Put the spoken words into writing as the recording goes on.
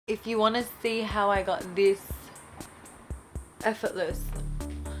If you want to see how I got this effortless,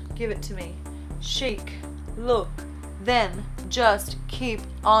 give it to me, chic look, then just keep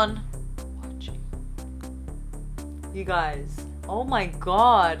on watching. You guys, oh my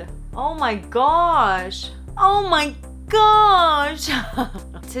god, oh my gosh, oh my gosh.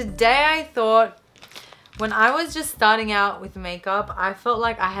 Today I thought, when I was just starting out with makeup, I felt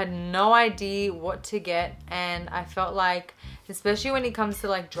like I had no idea what to get, and I felt like, especially when it comes to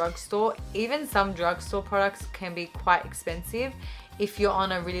like drugstore, even some drugstore products can be quite expensive if you're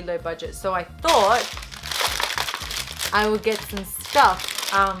on a really low budget. So I thought I would get some stuff.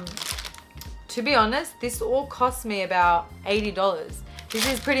 To be honest, this all cost me about $80. This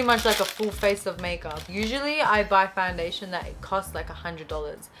is pretty much like a full face of makeup. Usually I buy foundation that it costs like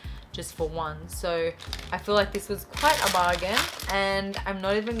 $100 just for one. So I feel like this was quite a bargain, and I'm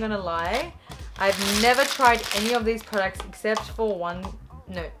not even gonna lie, I've never tried any of these products except for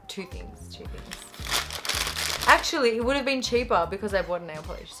two things. Actually, it would have been cheaper because I bought nail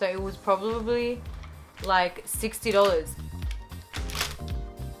polish. So it was probably like $60.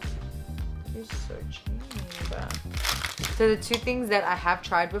 It's so cheap. So the two things that I have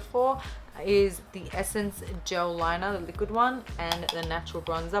tried before is the Essence Gel Liner, the liquid one, and the natural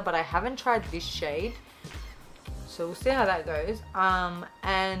bronzer, but I haven't tried this shade. So we'll see how that goes.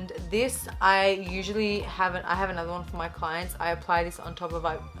 And this I usually have another one for my clients. I apply this on top of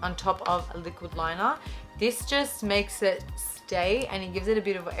a liquid liner. This just makes it stay and it gives it a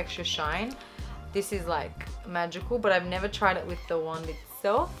bit of an extra shine. This is like magical, but I've never tried it with the wand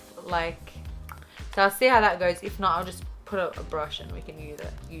itself. So I'll see how that goes. If not, I'll just put a brush and we can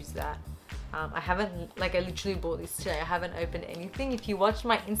use that. I literally bought this today. I haven't opened anything. If you watched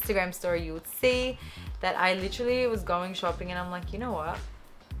my Instagram story, you would see that I literally was going shopping and I'm like, you know what?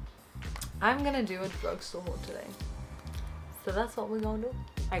 I'm gonna do a drugstore haul today. So that's what we're gonna do.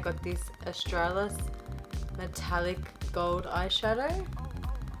 I got this Australis metallic gold eyeshadow.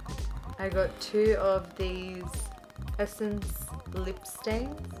 I got two of these Essence lip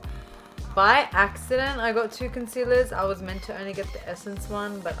stains. By accident, I got two concealers. I was meant to only get the Essence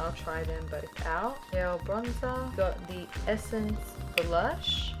one, but I'll try them both out. Gel bronzer. Got the Essence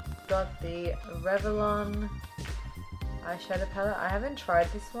blush. Got the Revlon eyeshadow palette. I haven't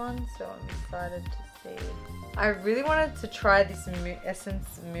tried this one, so I'm excited to see. I really wanted to try this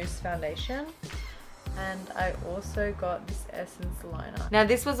Essence Mousse foundation. And I also got this Essence liner. Now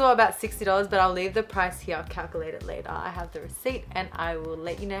this was all about $60, but I'll leave the price here. I'll calculate it later. I have the receipt and I will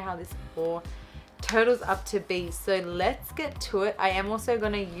let you know how this all totals up to be. So let's get to it. I am also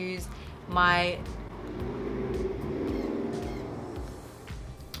going to use my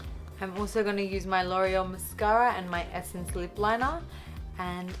L'Oreal mascara and my Essence lip liner.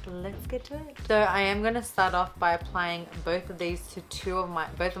 And let's get to it. So I am going to start off by applying both of these to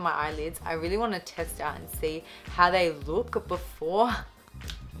both of my eyelids. I really want to test out and see how they look before,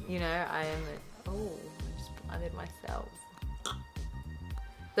 you know, I just blinded myself.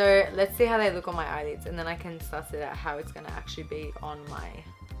 So let's see how they look on my eyelids, and then I can suss it out how it's going to actually be on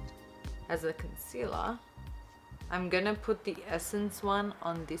as a concealer. I'm going to put the Essence one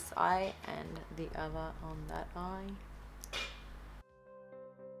on this eye and the other on that eye.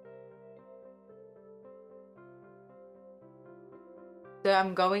 So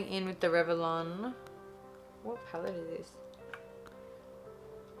I'm going in with the Revlon, what palette is this?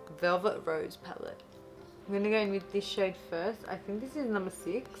 Velvet Rose palette. I'm going to go in with this shade first. I think this is number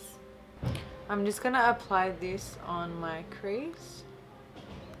 6. I'm just going to apply this on my crease.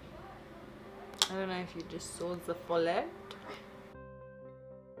 I don't know if you just saw the follette.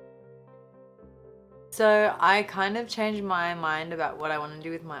 So I kind of changed my mind about what I want to do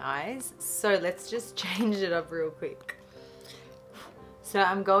with my eyes. So let's just change it up real quick. So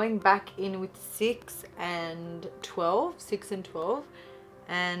I'm going back in with 6 and 12,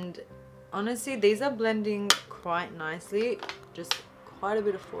 and honestly these are blending quite nicely, just quite a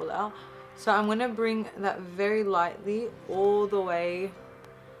bit of fallout. So I'm going to bring that very lightly all the way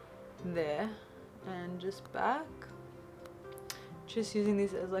there and just back, just using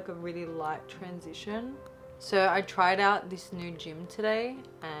this as like a really light transition. So I tried out this new gym today,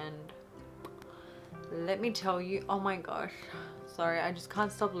 and let me tell you, oh my gosh, sorry, I just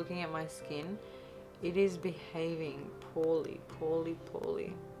can't stop looking at my skin. It is behaving poorly.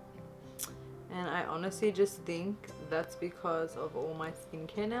 And I honestly just think that's because of all my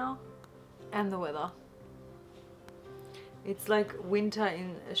skincare now and the weather. It's like winter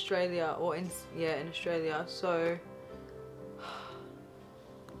in Australia, or in Australia, so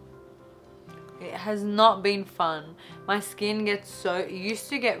it has not been fun. My skin gets it used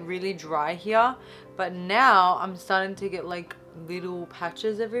to get really dry here, but now I'm starting to get like little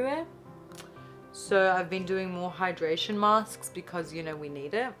patches everywhere. So I've been doing more hydration masks because, you know, we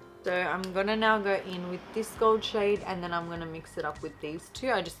need it. So I'm gonna now go in with this gold shade, and then I'm gonna mix it up with these two.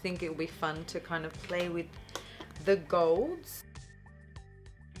 I just think it'll be fun to kind of play with the golds.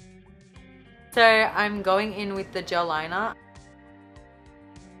 So I'm going in with the gel liner.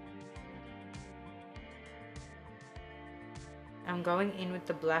 I'm going in with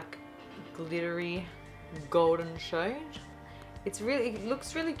the black glittery golden shade. It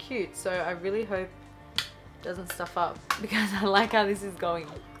looks really cute, so I really hope it doesn't stuff up because I like how this is going.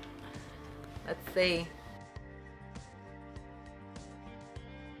 Let's see.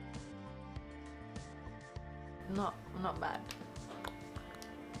 Not bad.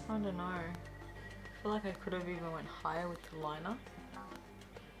 I don't know. I feel like I could have even went higher with the liner.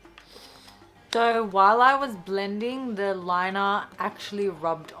 So while I was blending, the liner actually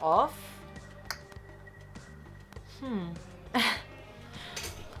rubbed off.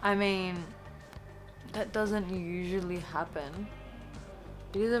 I mean, that doesn't usually happen.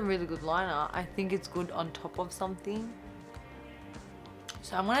 It is a really good liner. I think it's good on top of something.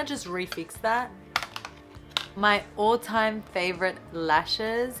 So I'm gonna just refix that. My all-time favorite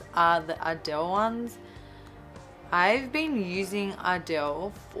lashes are the Ardell ones. I've been using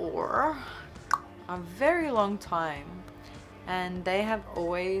Ardell for a very long time and they have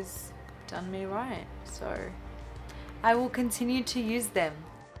always done me right. So I will continue to use them.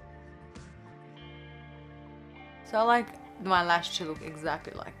 So I like my lash to look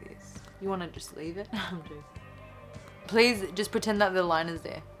exactly like this. You want to just leave it? I'm joking. Please just pretend that the liner's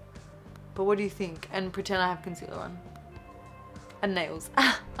there. But what do you think? And pretend I have concealer on. And nails.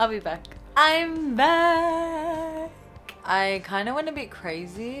 I'll be back. I'm back! I kind of went a bit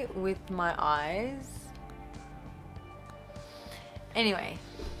crazy with my eyes. Anyway.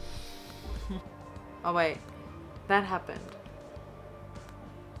 Oh wait. That happened.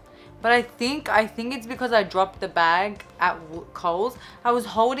 But I think it's because I dropped the bag at Kohl's. I was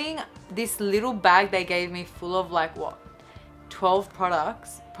holding this little bag they gave me full of like what? 12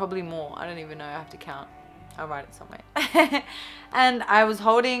 products, probably more. I don't even know, I have to count. I'll write it somewhere. And I was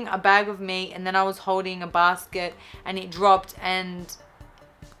holding a bag of meat and then I was holding a basket and it dropped and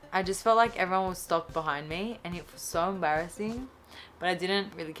I just felt like everyone was stopped behind me and it was so embarrassing, but I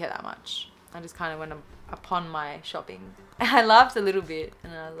didn't really care that much. I just kind of went upon my shopping. I laughed a little bit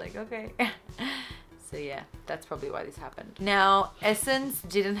and I was like, okay. So yeah, that's probably why this happened. Now, Essence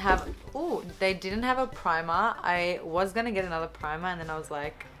didn't have, they didn't have a primer. I was gonna get another primer and then I was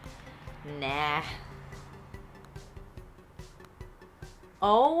like, nah.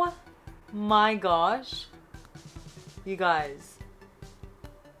 Oh my gosh. You guys.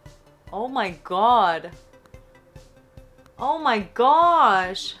 Oh my god. Oh my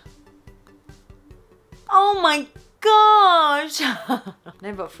gosh. Oh my gosh.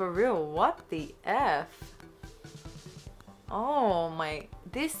 No, but for real, what the F? Oh my,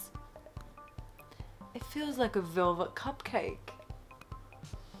 it feels like a velvet cupcake.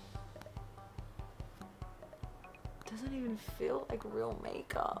 Doesn't even feel like real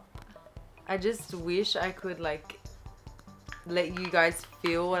makeup. I just wish I could like let you guys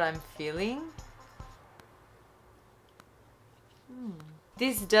feel what I'm feeling.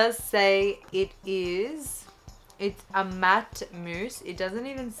 This does say it's a matte mousse. It doesn't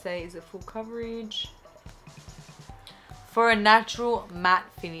even say, is it full coverage? For a natural matte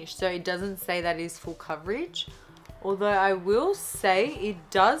finish. So it doesn't say that is full coverage. Although I will say it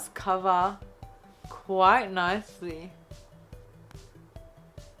does cover quite nicely.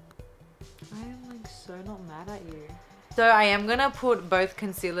 I am like so not mad at you. So I am gonna put both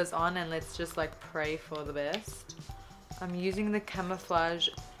concealers on and let's just like pray for the best. I'm using the Camouflage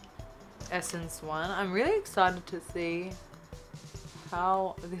Essence one. I'm really excited to see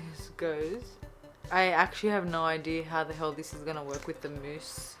how this goes. I actually have no idea how the hell this is gonna work with the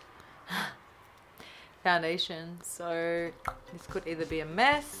mousse foundation. So this could either be a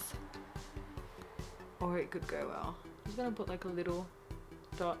mess or it could go well. I'm just gonna put like a little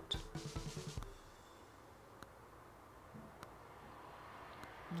dot.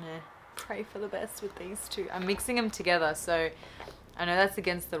 Nah. Pray for the best with these two. I'm mixing them together, so I know that's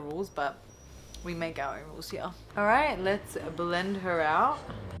against the rules, but we make our own rules here. All right, let's blend her out.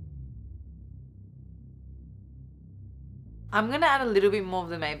 I'm gonna add a little bit more of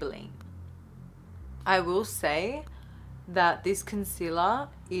the Maybelline. I will say that this concealer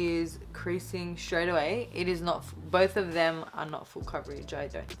is creasing straight away. It is not, both of them are not full coverage, I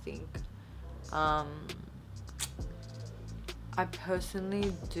don't think. I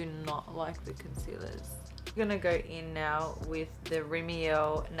personally do not like the concealers. I'm gonna go in now with the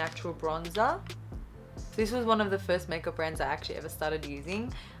Rimmerl Natural Bronzer. This was one of the first makeup brands I actually ever started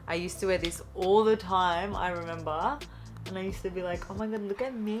using. I used to wear this all the time, I remember. And I used to be like, oh my god, look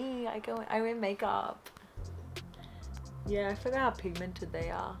at me. I wear makeup. Yeah, I forgot how pigmented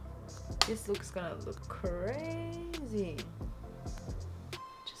they are. This looks gonna look crazy.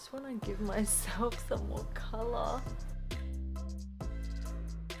 Just wanna give myself some more color.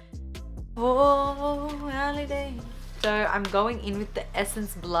 Oh, holiday. So I'm going in with the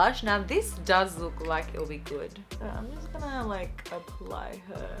Essence blush. Now this does look like it'll be good. So I'm just gonna like apply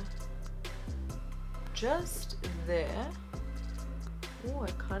her just there. Oh,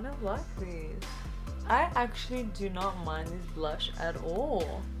 I kind of like this. I actually do not mind this blush at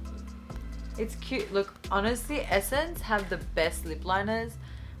all. It's cute. Look, honestly, Essence have the best lip liners.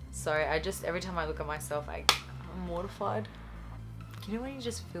 Sorry, every time I look at myself, I'm mortified. You know when you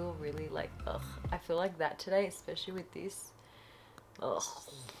just feel really like, ugh. I feel like that today, especially with this. Ugh.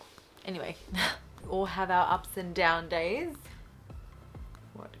 Anyway, we all have our ups and down days.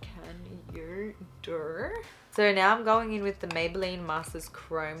 What can you do? So now I'm going in with the Maybelline Masters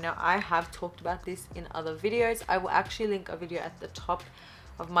Chrome. Now I have talked about this in other videos. I will actually link a video at the top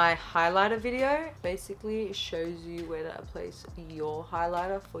of my highlighter video. Basically it shows you where to place your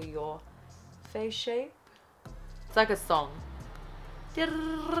highlighter for your face shape. It's like a song.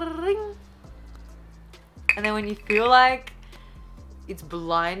 And then when you feel like it's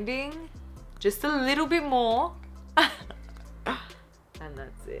blinding, just a little bit more. And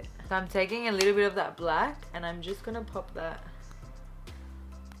that's it. So I'm taking a little bit of that black and I'm just gonna pop that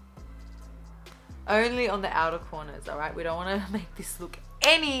only on the outer corners, alright? We don't want to make this look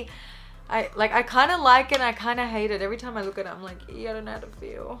any... I kind of like it and I kind of hate it. Every time I look at it, I'm like, yeah, I don't know how to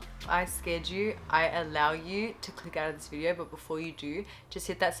feel. I scared you. I allow you to click out of this video, but before you do, just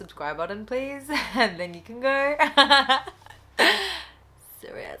hit that subscribe button, please. And then you can go.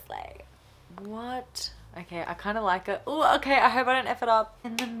 Seriously. What? Okay, I kind of like it. Oh, okay, I hope I don't F it up.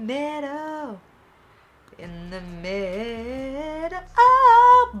 In the middle. In the middle.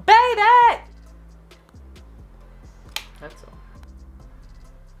 Oh, baby! That's all.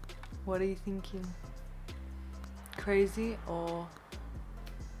 What are you thinking? Crazy or...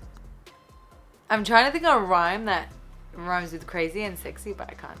 I'm trying to think of a rhyme that rhymes with crazy and sexy, but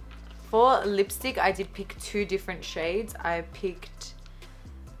I can't. For lipstick, I did pick 2 different shades. I picked...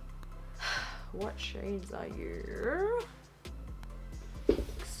 What shades are you?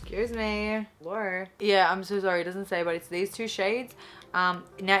 Excuse me. Hello. Yeah, I'm so sorry. It doesn't say, but it's these 2 shades. Now,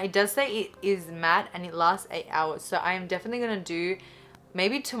 it does say it is matte and it lasts 8 hours. So I am definitely going to do...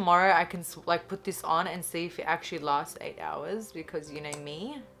 Maybe tomorrow I can like put this on and see if it actually lasts 8 hours, because you know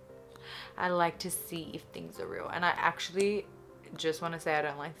me, I like to see if things are real. And I actually just want to say I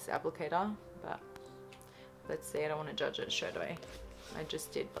don't like this applicator, but let's see. I don't want to judge it straight away. I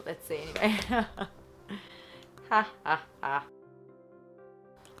just did, but let's see anyway. Ha ha ha.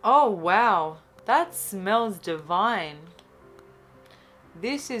 Oh wow, that smells divine.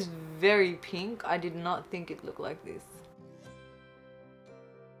 This is very pink. I did not think it looked like this.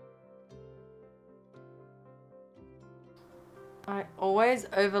 I always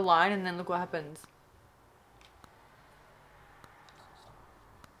overline and then look what happens.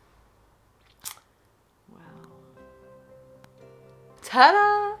 Wow.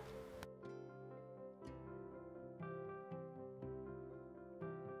 Ta-da!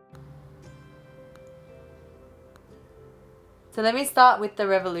 So let me start with the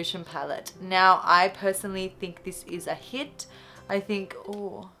Revolution palette. Now, I personally think this is a hit. I think,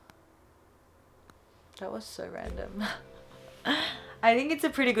 oh, that was so random. I think it's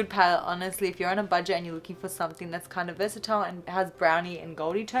a pretty good palette, honestly. If you're on a budget and you're looking for something that's kind of versatile and has brownie and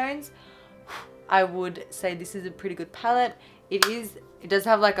goldie tones, I would say this is a pretty good palette. It does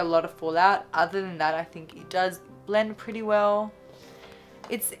have like a lot of fallout. Other than that, I think it does blend pretty well.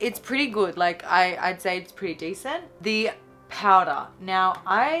 It's pretty good. Like I'd say it's pretty decent. The powder. Now,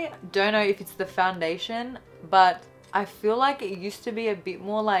 I don't know if it's the foundation, but I feel like it used to be a bit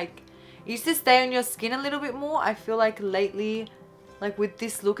more like... It used to stay on your skin a little bit more. I feel like lately, like with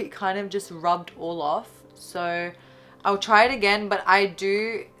this look, it kind of just rubbed all off. So I'll try it again, but I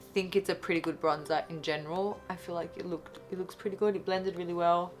do think it's a pretty good bronzer in general. I feel like it looks pretty good. It blended really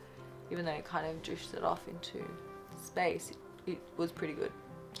well, even though it kind of drifted off into space. It was pretty good.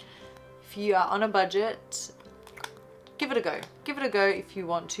 If you are on a budget, give it a go. Give it a go if you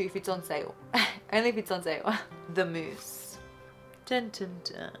want to, if it's on sale. Only if it's on sale. The Mousse. Dun, dun,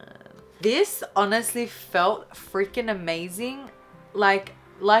 dun. This honestly felt freaking amazing. Like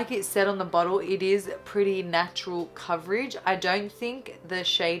like it said on the bottle, it is pretty natural coverage. I don't think the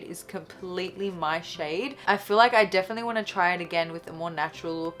shade is completely my shade. I feel like I definitely want to try it again with a more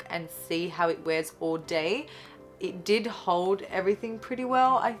natural look and see how it wears all day. It did hold everything pretty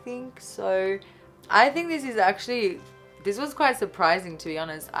well, I think. So I think this was quite surprising, to be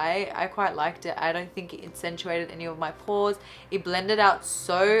honest. I quite liked it. I don't think it accentuated any of my pores. It blended out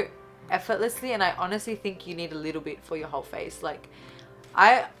so effortlessly, and I honestly think you need a little bit for your whole face. Like,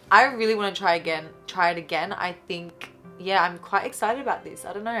 I really want to try it again. I think, yeah, I'm quite excited about this.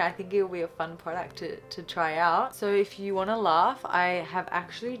 I don't know, I think it will be a fun product to try out. So if you want to laugh, I have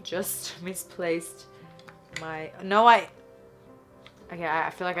actually just misplaced my, okay, I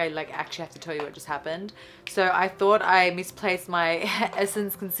feel like I actually have to tell you what just happened. So I thought I misplaced my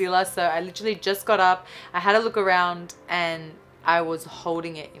Essence concealer. So I literally just got up, I had a look around, and I was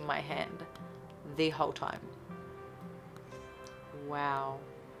holding it in my hand the whole time. Wow.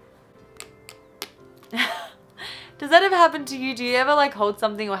 Does that ever happen to you? Do you ever like hold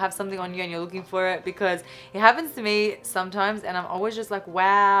something or have something on you and you're looking for it? Because it happens to me sometimes, and I'm always just like,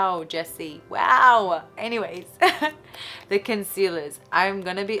 wow, Jessie, wow. Anyways, the concealers. I'm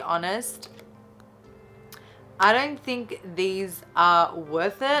gonna be honest, I don't think these are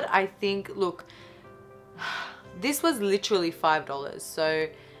worth it. I think, look, this was literally $5. So,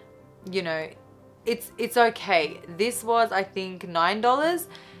 you know, it's okay. This was, I think, $9.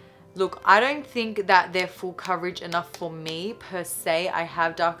 Look, I don't think that they're full coverage enough for me per se. I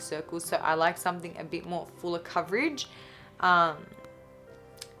have dark circles, so I like something a bit more fuller coverage. The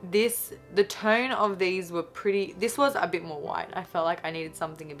tone of these were pretty, this was a bit more white. I felt like I needed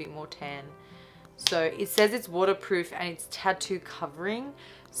something a bit more tan. So it says it's waterproof and it's tattoo covering.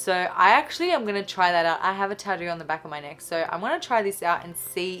 So I actually am going to try that out. I have a tattoo on the back of my neck. So I'm going to try this out and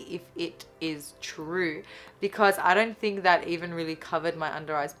see if it is true. Because I don't think that even really covered my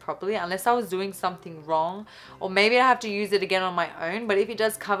under eyes properly. Unless I was doing something wrong. Or maybe I have to use it again on my own. But if it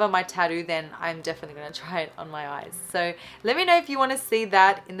does cover my tattoo, then I'm definitely going to try it on my eyes. So let me know if you want to see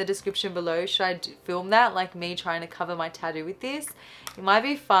that in the description below. Should I film that? Like me trying to cover my tattoo with this? It might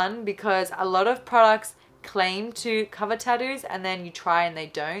be fun because a lot of products claim to cover tattoos and then you try and they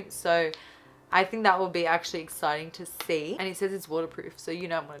don't. So I think that will be actually exciting to see. And it says it's waterproof, so you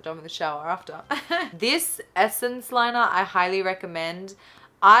know I'm gonna jump in the shower after. This essence liner I highly recommend.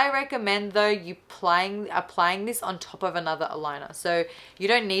 I recommend though you applying this on top of another eyeliner. So you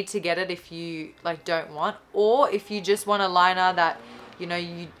don't need to get it if you like don't want, or if you just want a liner that, you know,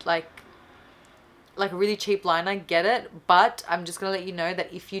 you like a really cheap liner, get it. But I'm just gonna let you know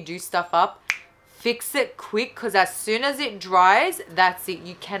that if you do stuff up, fix it quick, because as soon as it dries, that's it.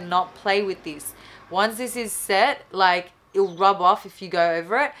 You cannot play with this. Once this is set, like, it'll rub off if you go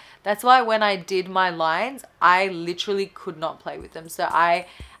over it. That's why when I did my lines, I literally could not play with them. So I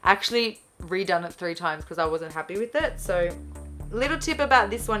actually redone it 3 times because I wasn't happy with it. So little tip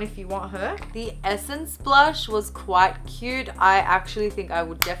about this one if you want her. The Essence blush was quite cute. I actually think I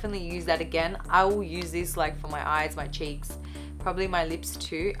would definitely use that again. I will use this like for my eyes, my cheeks, probably my lips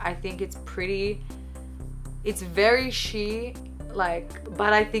too. I think it's pretty, it's very sheer, like,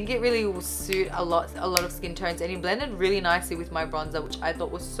 but I think it really will suit a lot of skin tones, and it blended really nicely with my bronzer, which I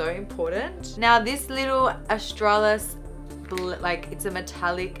thought was so important. Now this little Australis, like, it's a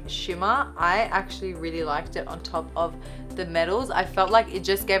metallic shimmer. I actually really liked it on top of the metals. I felt like it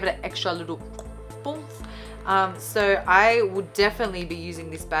just gave it an extra little boom. So I would definitely be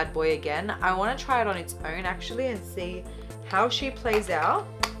using this bad boy again. I want to try it on its own actually and see how she plays out.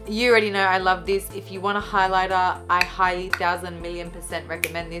 You already know I love this. If you want a highlighter, I highly 1000,000,000%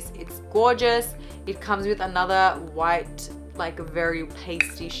 recommend this. It's gorgeous. It comes with another white, like a very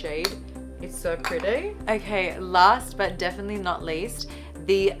pasty shade. It's so pretty. Okay, last but definitely not least,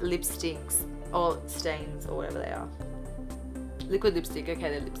 the lipsticks or stains or whatever they are. Liquid lipstick, okay,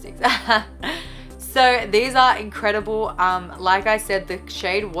 they're lipsticks. So these are incredible. Like I said, the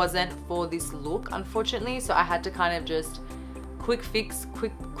shade wasn't for this look, unfortunately. So I had to kind of just quick fix,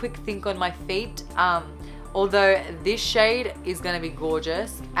 quick think on my feet. Although this shade is going to be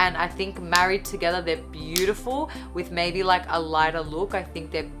gorgeous, and I think married together they're beautiful with maybe like a lighter look. I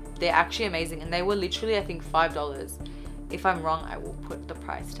think they're actually amazing, and they were literally, I think, $5. If I'm wrong, I will put the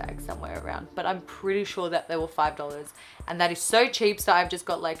price tag somewhere around, but I'm pretty sure that they were $5, and that is so cheap. So I've just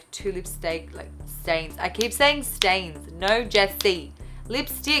got like 2 lipstick stains. I keep saying stains. No, Jessie.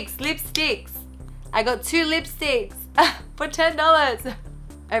 Lipsticks. I got 2 lipsticks for $10.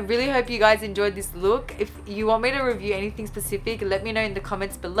 I really hope you guys enjoyed this look. If you want me to review anything specific, let me know in the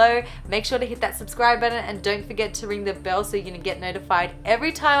comments below. Make sure to hit that subscribe button and don't forget to ring the bell so you're gonna get notified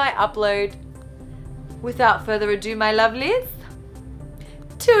every time I upload. Without further ado, my lovelies,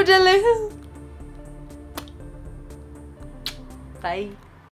 Toodaloo. Bye.